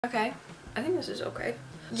Okay, I think this is okay.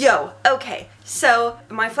 Yo, okay, so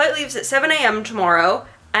my flight leaves at 7 a.m. tomorrow,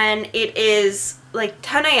 and it is like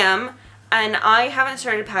 10 a.m. and I haven't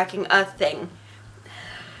started packing a thing.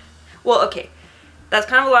 Well, okay, that's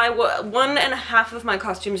kind of a lie. 1.5 of my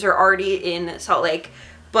costumes are already in Salt Lake,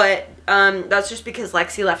 but that's just because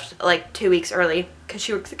Lexi left like 2 weeks early because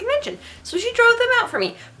she works at the convention, so she drove them out for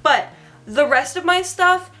me. But the rest of my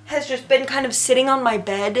stuff has just been kind of sitting on my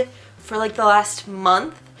bed for like the last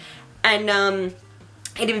month, and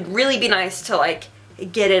it'd really be nice to like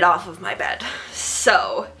get it off of my bed.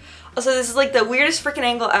 So also, this is like the weirdest freaking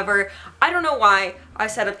angle ever. I don't know why I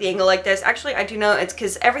set up the angle like this. Actually, I do know. It's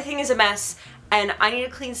because everything is a mess and I need to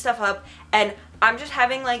clean stuff up, and I'm just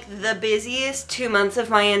having like the busiest 2 months of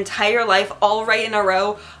my entire life all right in a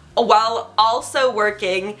row while also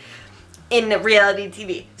working in reality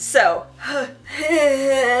TV. So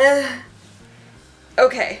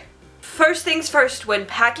okay, first things first, when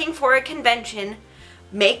packing for a convention,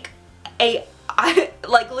 make a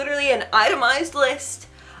like literally an itemized list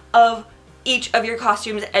of each of your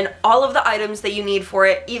costumes and all of the items that you need for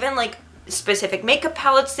it, even like specific makeup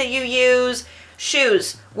palettes that you use,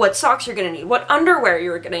 shoes, what socks you're gonna need, what underwear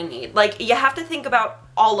you're gonna need. Like, you have to think about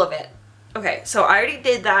all of it. Okay, so I already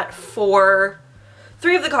did that for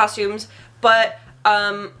 3 of the costumes, but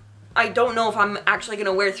I don't know if I'm actually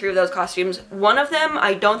gonna wear 3 of those costumes. One of them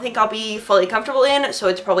I don't think I'll be fully comfortable in, so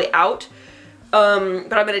it's probably out.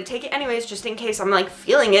 But I'm gonna take it anyways, just in case I'm like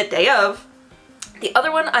feeling it day of. The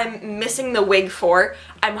other one I'm missing the wig for.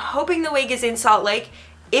 I'm hoping the wig is in Salt Lake.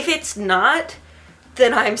 If it's not,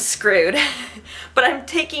 then I'm screwed. But I'm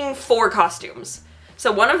taking 4 costumes.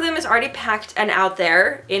 So one of them is already packed and out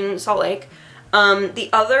there in Salt Lake. The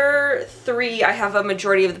other 3, I have a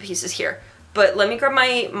majority of the pieces here. But let me grab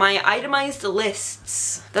my itemized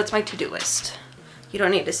lists. That's my to-do list. You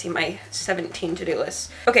don't need to see my 17 to-do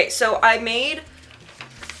lists. Okay, so I made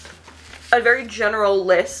a very general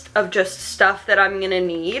list of just stuff that I'm gonna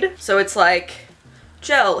need. So it's like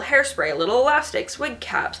gel, hairspray, little elastics, wig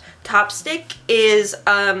caps. Top stick is,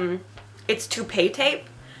 it's toupee tape,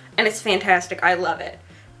 and it's fantastic. I love it.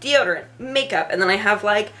 Deodorant, makeup, and then I have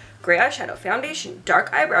like gray eyeshadow, foundation,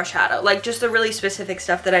 dark eyebrow shadow, like just the really specific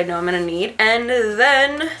stuff that I know I'm gonna need. And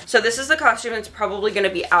then, so this is the costume that's probably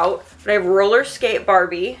gonna be out, but I have roller skate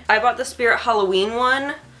Barbie. I bought the Spirit Halloween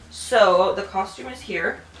one, so the costume is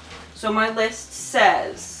here. So my list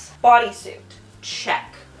says bodysuit,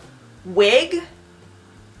 check. Wig,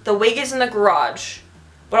 the wig is in the garage,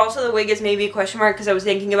 but also the wig is maybe a question mark because I was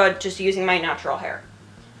thinking about just using my natural hair.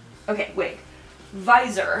 Okay, wig.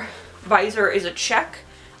 Visor. Visor is a check.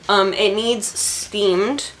 It needs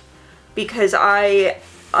steamed because I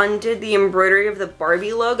undid the embroidery of the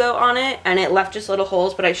Barbie logo on it and it left just little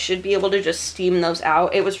holes, but I should be able to just steam those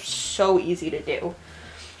out. It was so easy to do.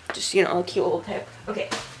 Just, you know, a cute little tip. Okay.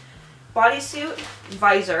 Bodysuit,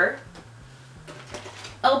 visor.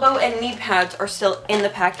 Elbow and knee pads are still in the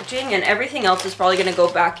packaging, and everything else is probably going to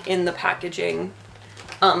go back in the packaging,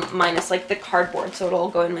 minus like the cardboard, so it'll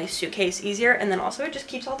go in my suitcase easier, and then also it just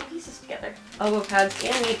keeps all the pieces together. Elbow pads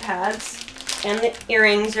and knee pads, and the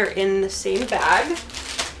earrings are in the same bag,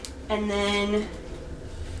 and then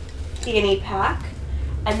fanny pack,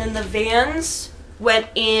 and then the Vans went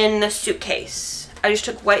in the suitcase. I just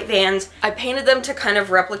took white Vans. I painted them to kind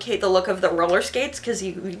of replicate the look of the roller skates because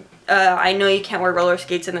I know you can't wear roller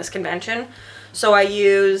skates in this convention. So I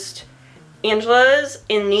used Angela's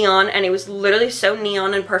in neon, and it was literally so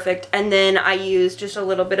neon and perfect. And then I used just a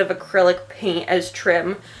little bit of acrylic paint as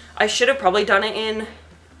trim. I should have probably done it in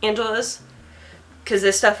Angela's because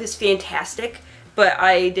this stuff is fantastic. But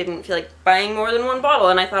I didn't feel like buying more than 1 bottle,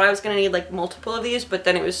 and I thought I was gonna need like multiple of these, but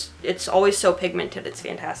then it's always so pigmented, it's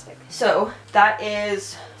fantastic. So that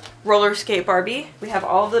is roller skate Barbie. We have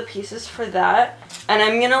all of the pieces for that, and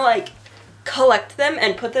I'm gonna like collect them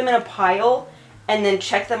and put them in a pile and then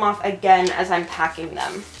check them off again as I'm packing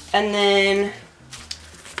them. And then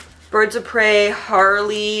Birds of Prey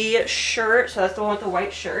Harley shirt, so that's the one with the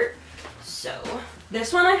white shirt. So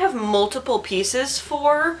this one I have multiple pieces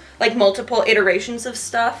for, like multiple iterations of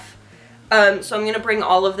stuff. So I'm gonna bring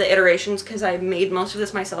all of the iterations because I made most of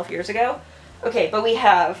this myself years ago. Okay, but we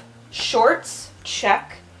have shorts,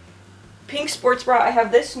 check. Pink sports bra, I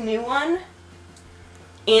have this new one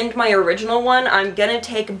and my original one. I'm gonna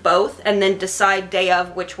take both and then decide day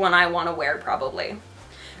of which one I wanna wear probably.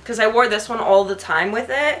 Because I wore this one all the time with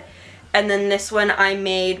it, and then this one I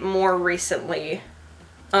made more recently.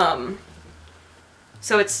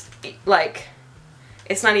 So it's like,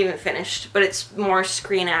 it's not even finished, but it's more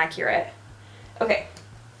screen accurate. Okay,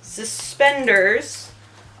 suspenders.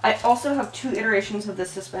 I also have 2 iterations of the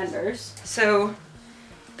suspenders. So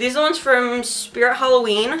These are the ones from Spirit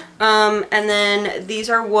Halloween. And then these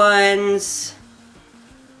are ones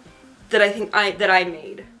that I think I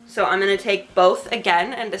made. So I'm gonna take both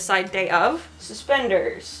again and decide day of.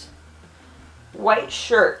 Suspenders. White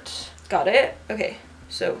shirt. Got it? Okay,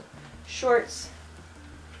 so shorts,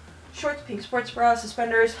 pink sports bra,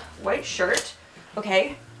 suspenders, white shirt.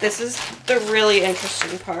 Okay, this is the really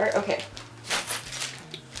interesting part. Okay.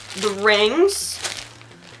 The rings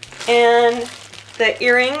and the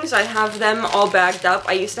earrings, I have them all bagged up.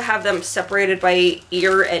 I used to have them separated by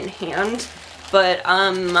ear and hand, but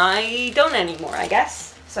I don't anymore, I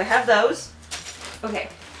guess. So I have those. Okay,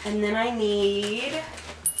 and then I need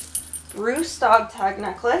Bruce dog tag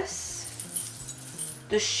necklace.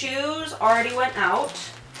 The shoes already went out.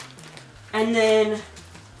 And then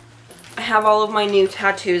I have all of my new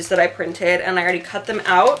tattoos that I printed and I already cut them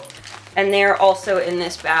out. And they're also in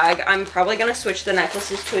this bag. I'm probably gonna switch the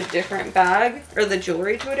necklaces to a different bag, or the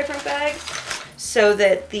jewelry to a different bag, so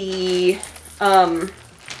that the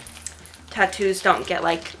tattoos don't get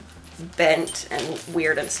like bent and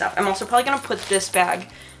weird and stuff. I'm also probably gonna put this bag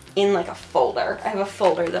in like a folder. I have a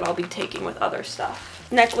folder that I'll be taking with other stuff.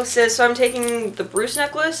 Necklaces, so I'm taking the Bruce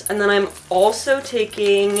necklace, and then I'm also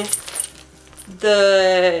taking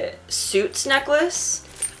the Suits necklace,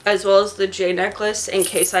 as well as the J necklace, in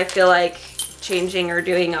case I feel like changing or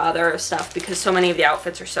doing other stuff, because so many of the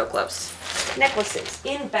outfits are so close. Necklaces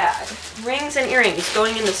in bag. Rings and earrings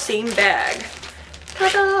going in the same bag.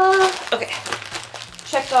 Ta-da! Okay,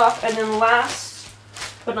 checked off. And then last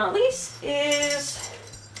but not least is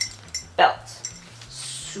belt.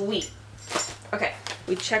 Sweet. Okay,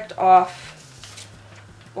 we checked off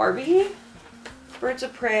Barbie, Birds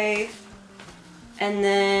of Prey, and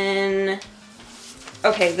then,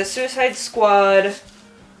 okay, the Suicide Squad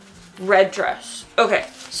red dress. Okay,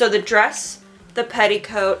 so the dress, the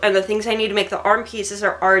petticoat, and the things I need to make the arm pieces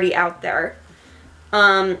are already out there.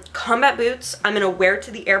 Combat boots, I'm gonna wear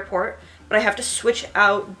to the airport, but I have to switch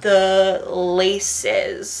out the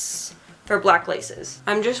laces for black laces.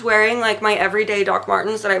 I'm just wearing like my everyday Doc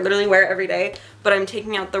Martens that I literally wear every day, but I'm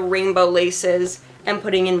taking out the rainbow laces and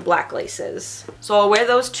putting in black laces. So I'll wear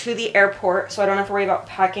those to the airport so I don't have to worry about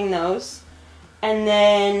packing those. And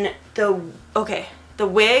then the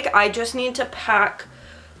wig, I just need to pack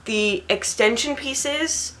the extension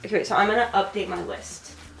pieces. Okay, so I'm gonna update my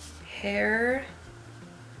list. Hair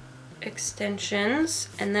extensions,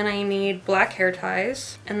 and then I need black hair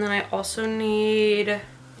ties, and then I also need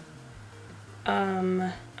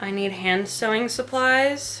I need hand sewing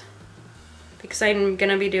supplies because I'm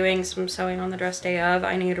gonna be doing some sewing on the dress day of.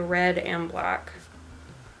 I need red and black.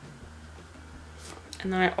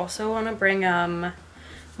 And then I also want to bring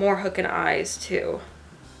more hook and eyes too,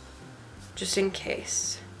 just in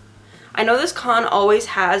case. I know this con always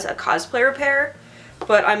has a cosplay repair,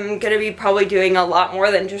 but I'm gonna be probably doing a lot more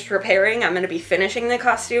than just repairing. I'm gonna be finishing the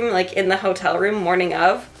costume like in the hotel room morning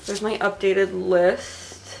of. There's my updated list.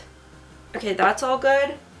 Okay, that's all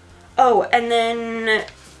good. Oh, and then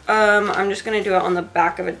I'm just gonna do it on the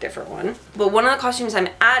back of a different one. But one of the costumes I'm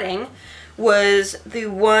adding was the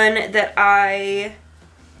one that I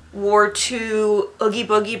wore to Oogie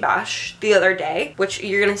Boogie Bash the other day, which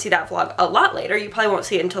you're gonna see that vlog a lot later. You probably won't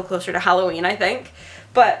see it until closer to Halloween, I think.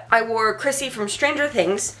 But I wore Chrissy from Stranger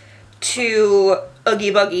Things to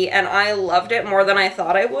Oogie Boogie, and I loved it more than I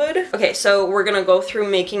thought I would. Okay, so we're gonna go through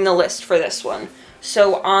making the list for this one.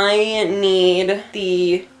 So I need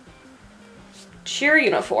the cheer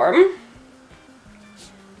uniform,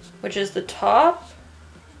 which is the top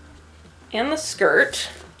and the skirt.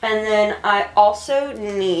 And then I also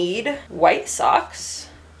need white socks,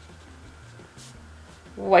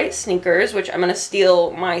 white sneakers, which I'm gonna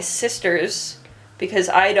steal my sister's because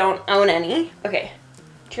I don't own any. Okay,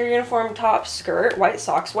 cheer uniform, top, skirt, white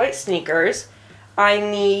socks, white sneakers. I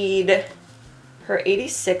need her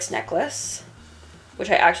 86 necklace, which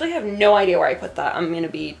I actually have no idea where I put that. I'm gonna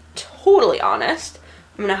be totally honest.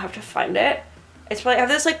 I'm gonna have to find it. It's probably, I have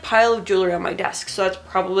this like pile of jewelry on my desk, so that's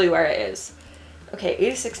probably where it is. Okay,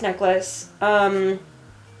 86 necklace,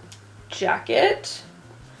 jacket.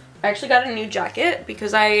 I actually got a new jacket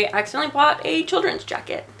because I accidentally bought a children's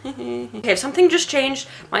jacket. Okay, something just changed.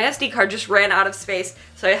 My SD card just ran out of space,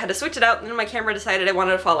 so I had to switch it out, and then my camera decided I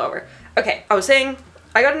wanted to fall over. Okay, I was saying,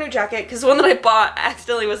 I got a new jacket because the one that I bought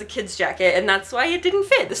accidentally was a kid's jacket, and that's why it didn't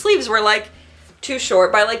fit. The sleeves were like too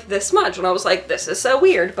short by like this much, and I was like, this is so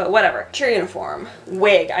weird, but whatever. Cheer uniform,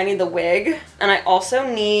 wig, I need the wig, and I also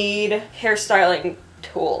need hairstyling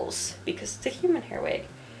tools because it's a human hair wig.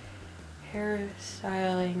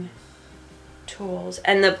 Hairstyling tools,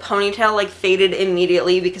 and the ponytail like faded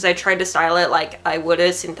immediately because I tried to style it like I would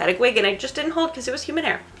a synthetic wig, and I just didn't hold because it was human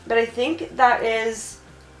hair. But I think that is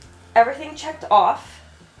everything checked off.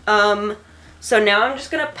 So now I'm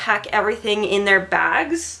just gonna pack everything in their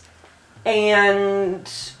bags and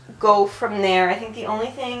go from there. I think the only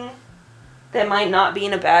thing that might not be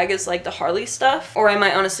in a bag is like the Harley stuff, or I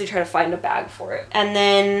might honestly try to find a bag for it. And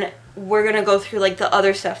then we're gonna go through like the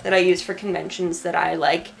other stuff that I use for conventions that I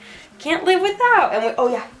like can't live without. And oh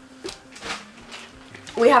yeah,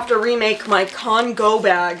 we have to remake my Con Go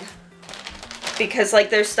bag because like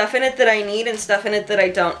there's stuff in it that I need and stuff in it that I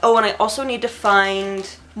don't. Oh, and I also need to find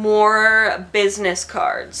more business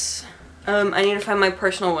cards. I need to find my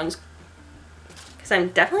personal ones because I'm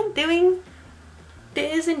definitely doing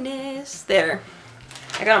business. There.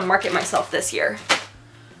 I gotta market myself this year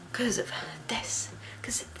because of this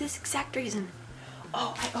exact reason.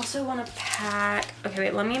 Oh, I also want to pack. Okay,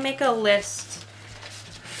 wait, let me make a list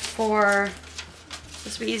for,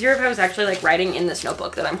 this would be easier if I was actually like writing in this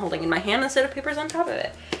notebook that I'm holding in my hand instead of papers on top of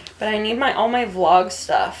it. But I need all my vlog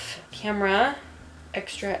stuff. Camera,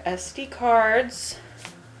 extra SD cards,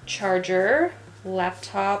 charger,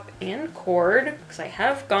 laptop and cord, because I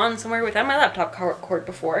have gone somewhere without my laptop cord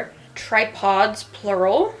before. Tripods,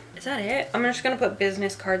 plural. Is that it? I'm just gonna put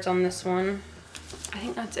business cards on this one. I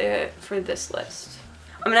think that's it for this list.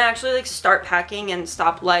 I'm gonna actually like start packing and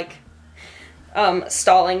stop like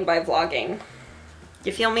stalling by vlogging.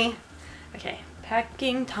 You feel me? Okay,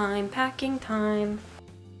 packing time, packing time.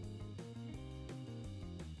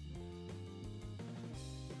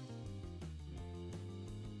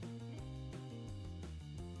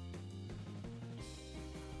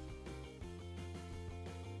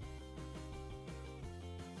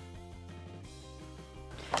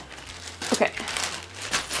 Okay,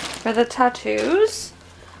 for the tattoos,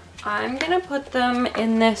 I'm gonna put them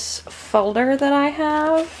in this folder that I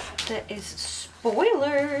have that is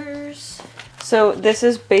spoilers. So this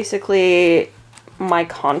is basically my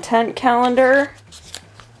content calendar.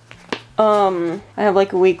 I have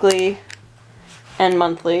like weekly and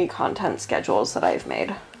monthly content schedules that I've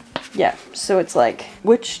made. Yeah, so it's like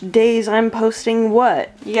which days I'm posting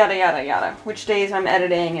what, yada yada yada, which days I'm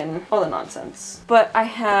editing and all the nonsense. But I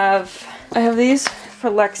have these for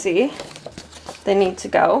Lexi. They need to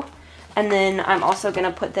go. And then I'm also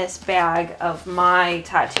gonna put this bag of my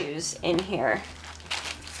tattoos in here.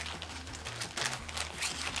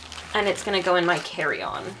 And it's gonna go in my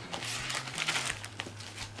carry-on.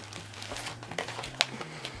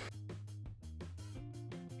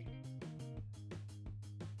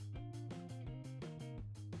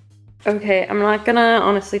 Okay, I'm not gonna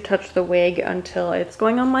honestly touch the wig until it's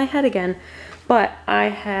going on my head again, but I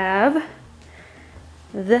have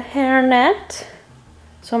the hairnet.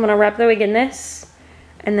 So I'm gonna wrap the wig in this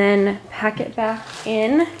and then pack it back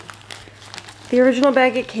in the original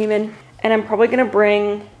bag it came in. And I'm probably gonna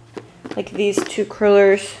bring like these two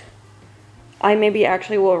curlers. I maybe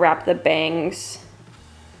actually will wrap the bangs,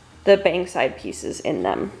 the bang side pieces in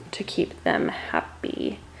them to keep them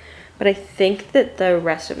happy. But I think that the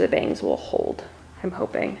rest of the bangs will hold, I'm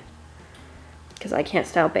hoping. Because I can't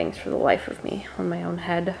style bangs for the life of me on my own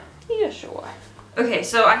head. Yeah, sure. Okay,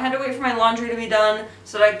 so I had to wait for my laundry to be done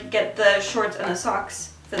so that I could get the shorts and the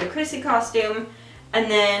socks for the Chrissy costume. And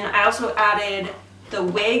then I also added the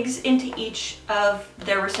wigs into each of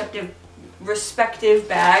their respective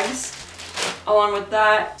bags along with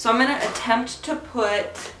that. So I'm gonna attempt to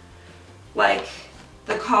put like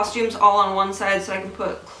the costumes all on one side so I can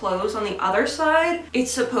put clothes on the other side.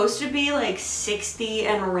 It's supposed to be like 60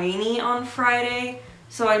 and rainy on Friday,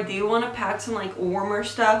 so I do want to pack some like warmer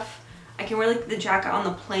stuff. I can wear like the jacket on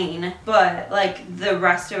the plane, but like the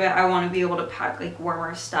rest of it I want to be able to pack like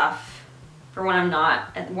warmer stuff for when I'm not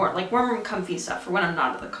at like warmer and comfy stuff for when I'm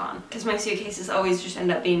not at the con, because my suitcases always just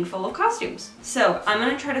end up being full of costumes. So I'm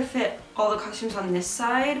gonna try to fit all the costumes on this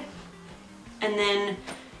side and then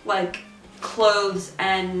like clothes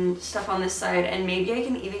and stuff on this side, and maybe I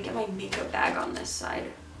can even get my makeup bag on this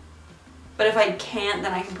side. But if I can't,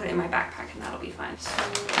 then I can put it in my backpack and that'll be fine. So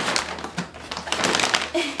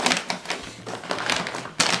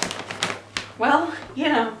well, you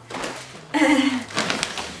know.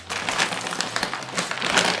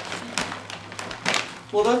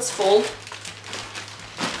 Well, that's full.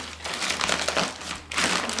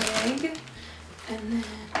 Wig, and then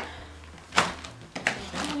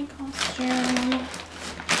my costume.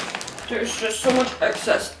 There's just so much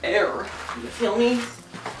excess air. You feel me?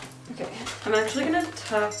 Okay, I'm actually gonna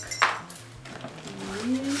tuck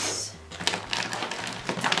these here.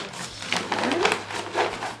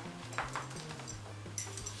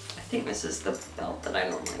 I think this is the belt that I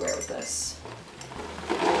normally wear with this.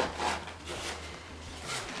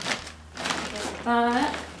 Like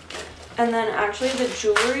that. And then actually the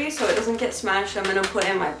jewelry, so it doesn't get smashed, I'm gonna put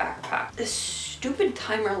in my backpack. This stupid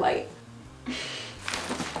timer light.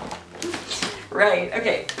 Right,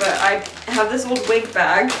 okay, but I have this old wig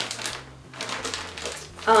bag.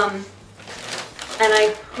 And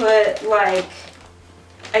I put like,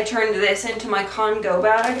 I turned this into my Congo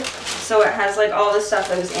bag. So it has like all the stuff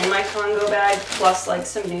that was in my Congo bag, plus like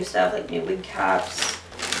some new stuff, like new wig caps,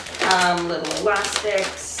 little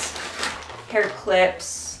elastics, hair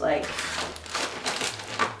clips, like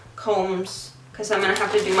combs, because I'm gonna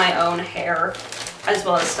have to do my own hair as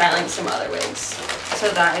well as styling some other wigs. So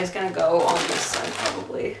that is gonna go on this side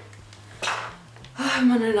probably. I'm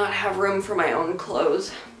gonna not have room for my own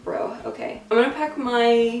clothes, bro. Okay, I'm gonna pack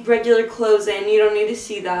my regular clothes in. You don't need to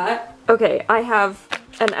see that. Okay, I have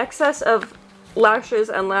an excess of lashes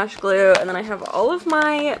and lash glue, and then I have all of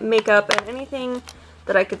my makeup and anything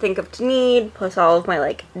that I could think of to need, plus all of my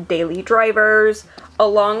like daily drivers,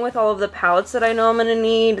 along with all of the palettes that I know I'm gonna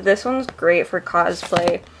need. This one's great for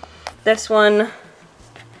cosplay. This one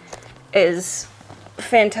is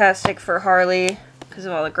fantastic for Harley because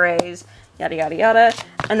of all the grays, yada yada yada.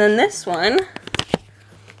 And then this one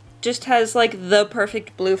just has like the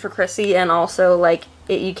perfect blue for Chrissy, and also like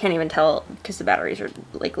you can't even tell because the batteries are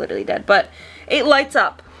like literally dead, but it lights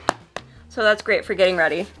up, so that's great for getting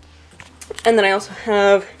ready. And then I also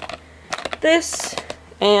have this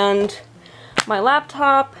and my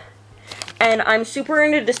laptop, and I'm super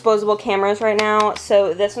into disposable cameras right now,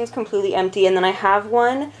 so this one's completely empty. And then I have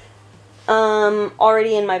one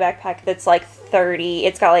already in my backpack that's like 30.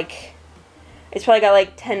 It's probably got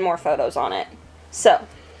like 10 more photos on it. So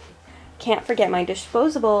can't forget my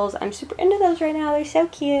disposables. I'm super into those right now. They're so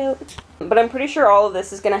cute. But I'm pretty sure all of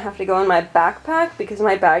this is gonna have to go in my backpack because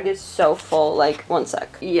my bag is so full. Like, one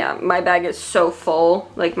sec. Yeah, my bag is so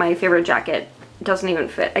full. Like, my favorite jacket doesn't even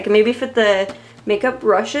fit. I can maybe fit the makeup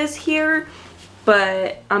brushes here,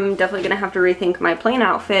 but I'm definitely gonna have to rethink my plain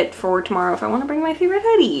outfit for tomorrow if I want to bring my favorite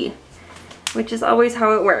hoodie, which is always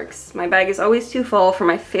how it works. My bag is always too full for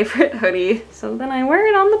my favorite hoodie, so then I wear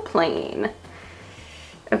it on the plane.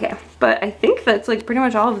 Okay, but I think that's like pretty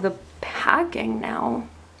much all of the packing now,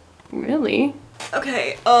 really.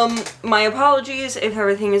 Okay, my apologies if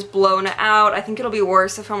everything is blown out. I think it'll be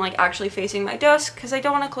worse if I'm like actually facing my desk because I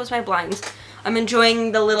don't want to close my blinds. I'm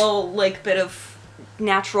enjoying the little like bit of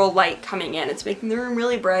natural light coming in. It's making the room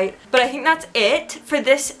really bright. But I think that's it for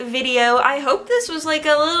this video. I hope this was like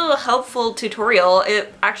a little helpful tutorial.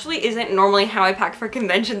 It actually isn't normally how I pack for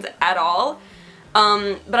conventions at all.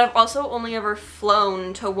 But I've also only ever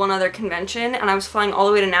flown to one other convention, and I was flying all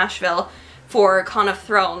the way to Nashville for Con of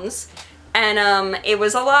Thrones, and it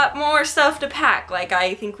was a lot more stuff to pack. Like,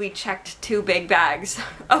 I think we checked 2 big bags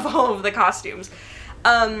of all of the costumes.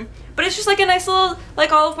 But it's just like a nice little,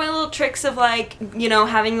 like all of my little tricks of like, you know,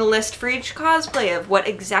 having a list for each cosplay of what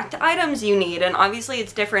exact items you need. And obviously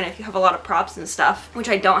it's different if you have a lot of props and stuff, which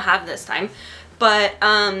I don't have this time. But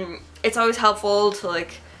it's always helpful to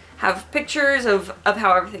like have pictures of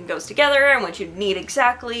how everything goes together and what you need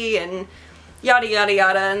exactly and yada yada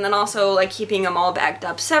yada. And then also like keeping them all bagged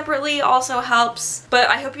up separately also helps. But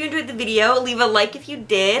I hope you enjoyed the video. Leave a like if you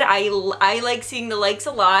did. I like seeing the likes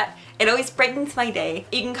a lot. It always brightens my day.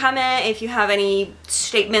 You can comment if you have any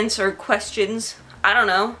statements or questions. I don't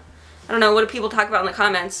know. What do people talk about in the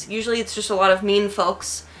comments? Usually it's just a lot of mean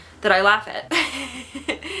folks that I laugh at.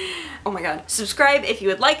 Oh my god. Subscribe if you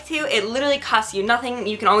would like to. It literally costs you nothing.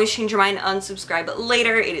 You can always change your mind and unsubscribe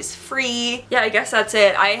later. It is free. Yeah, I guess that's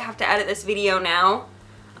it. I have to edit this video now.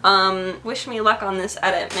 Wish me luck on this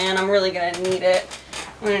edit, man. I'm really gonna need it.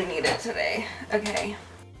 I'm gonna need it today. Okay.